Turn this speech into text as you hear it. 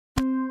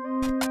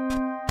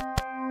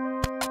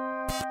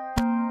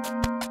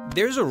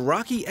There's a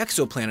rocky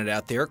exoplanet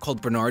out there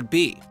called Barnard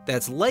B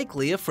that's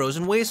likely a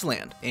frozen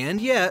wasteland,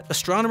 and yet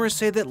astronomers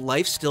say that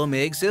life still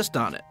may exist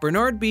on it.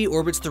 Barnard B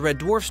orbits the red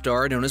dwarf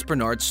star known as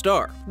Barnard's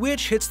star,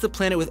 which hits the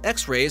planet with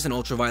X-rays and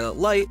ultraviolet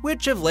light,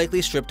 which have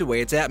likely stripped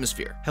away its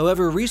atmosphere.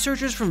 However,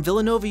 researchers from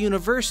Villanova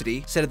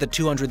University said at the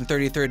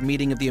 233rd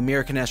meeting of the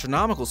American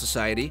Astronomical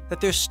Society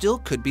that there still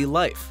could be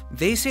life.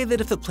 They say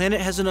that if the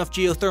planet has enough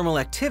geothermal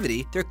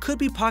activity, there could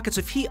be pockets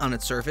of heat on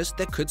its surface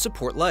that could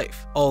support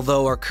life.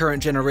 Although our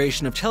current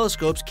generation of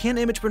telescopes can't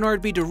image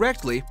Barnard B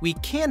directly, we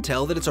can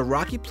tell that it's a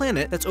rocky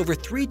planet that's over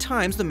 3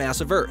 times the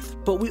mass of Earth.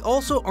 But we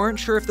also aren't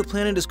sure if the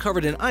planet is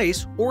covered in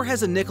ice or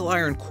has a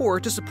nickel-iron core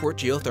to support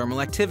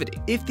geothermal activity.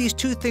 If these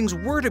two things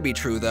were to be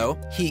true though,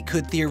 heat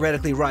could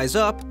theoretically rise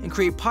up and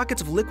create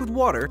pockets of liquid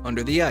water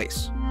under the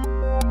ice.